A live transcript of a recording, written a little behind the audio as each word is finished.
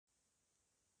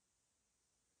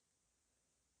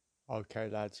Okay,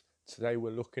 lads, today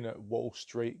we're looking at Wall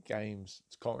Street Games.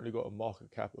 It's currently got a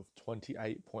market cap of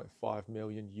 28.5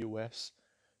 million US.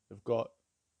 They've got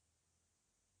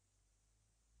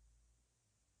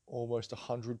almost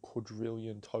 100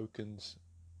 quadrillion tokens.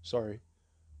 Sorry,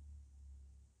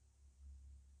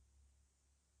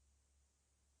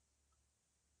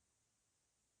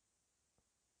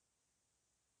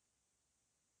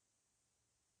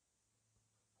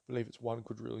 I believe it's 1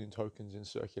 quadrillion tokens in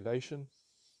circulation.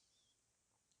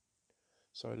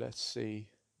 So let's see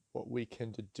what we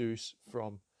can deduce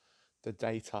from the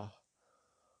data.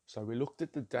 So we looked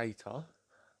at the data.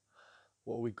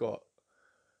 What we got?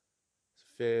 It's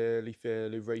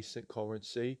fairly recent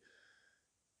currency.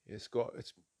 It's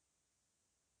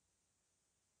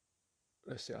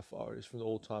let's see how far it is from the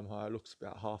all-time high. It looks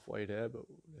about halfway there, but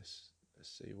let's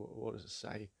see what does it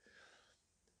say.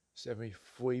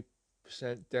 73%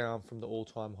 down from the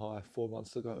all-time high 4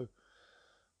 months ago.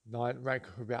 Rank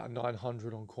about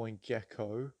 900 on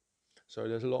CoinGecko. So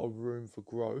there's a lot of room for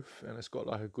growth, and it's got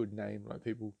like a good name. Like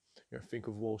people, think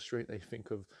of Wall Street, they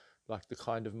think of like the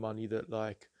kind of money that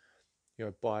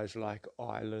buys like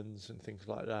islands and things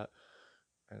like that,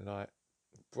 and like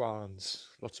brands,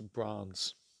 lots of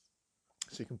brands.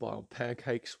 So you can buy on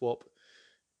PancakeSwap,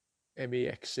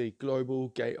 MEXC Global,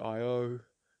 Gate.io.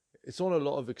 It's on a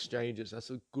lot of exchanges.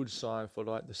 That's a good sign for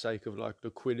like the sake of like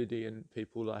liquidity and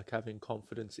people like having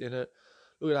confidence in it.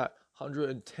 Look at that,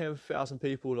 110,000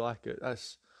 people like it.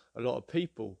 That's a lot of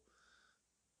people.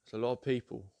 It's a lot of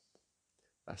people.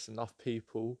 That's enough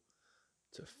people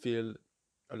to fill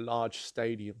a large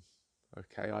stadium.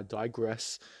 Okay, I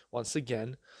digress. Once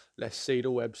again, let's see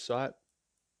the website,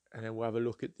 and then we'll have a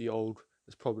look at the old.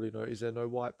 There's probably no. Is there no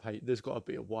white paper? There's got to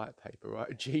be a white paper,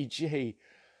 right? GG,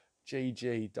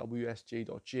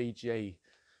 WSG.GG,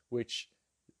 which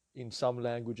in some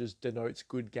languages denotes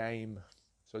good game.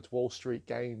 So it's Wall Street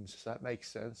Games. So that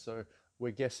makes sense. So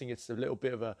we're guessing it's a little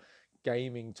bit of a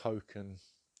gaming token.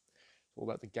 It's all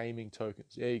about the gaming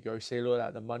tokens. There you go. See, look at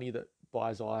that. The money that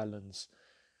buys islands.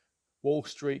 Wall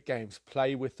Street Games.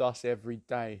 Play with us every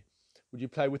day. Would you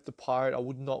play with the pirate? I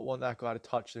would not want that guy to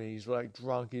touch me. He's like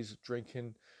drunk. He's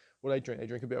drinking. What do they drink? They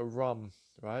drink a bit of rum,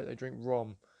 right? They drink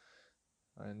rum.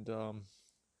 And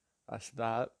that's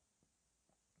that.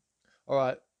 All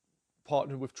right.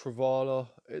 Partnered with Travala.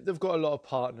 They've got a lot of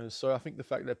partners. So I think the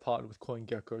fact they're partnered with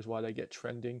CoinGecko is why they get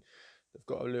trending. They've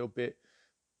got a bit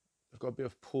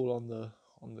of pull on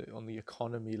the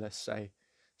economy, let's say.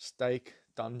 Stake,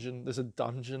 dungeon. There's a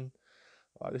dungeon.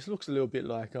 This looks a little bit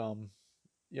like an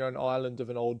island of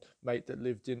an old mate that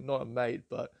lived in, not a mate,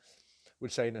 but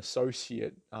would say an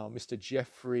associate, Mr.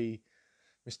 Jeffrey.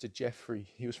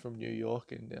 He was from New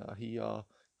York, and he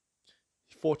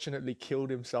fortunately killed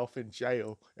himself in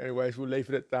jail. Anyways, we'll leave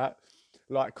it at that.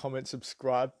 Like, comment,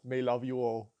 subscribe. Me love you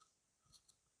all.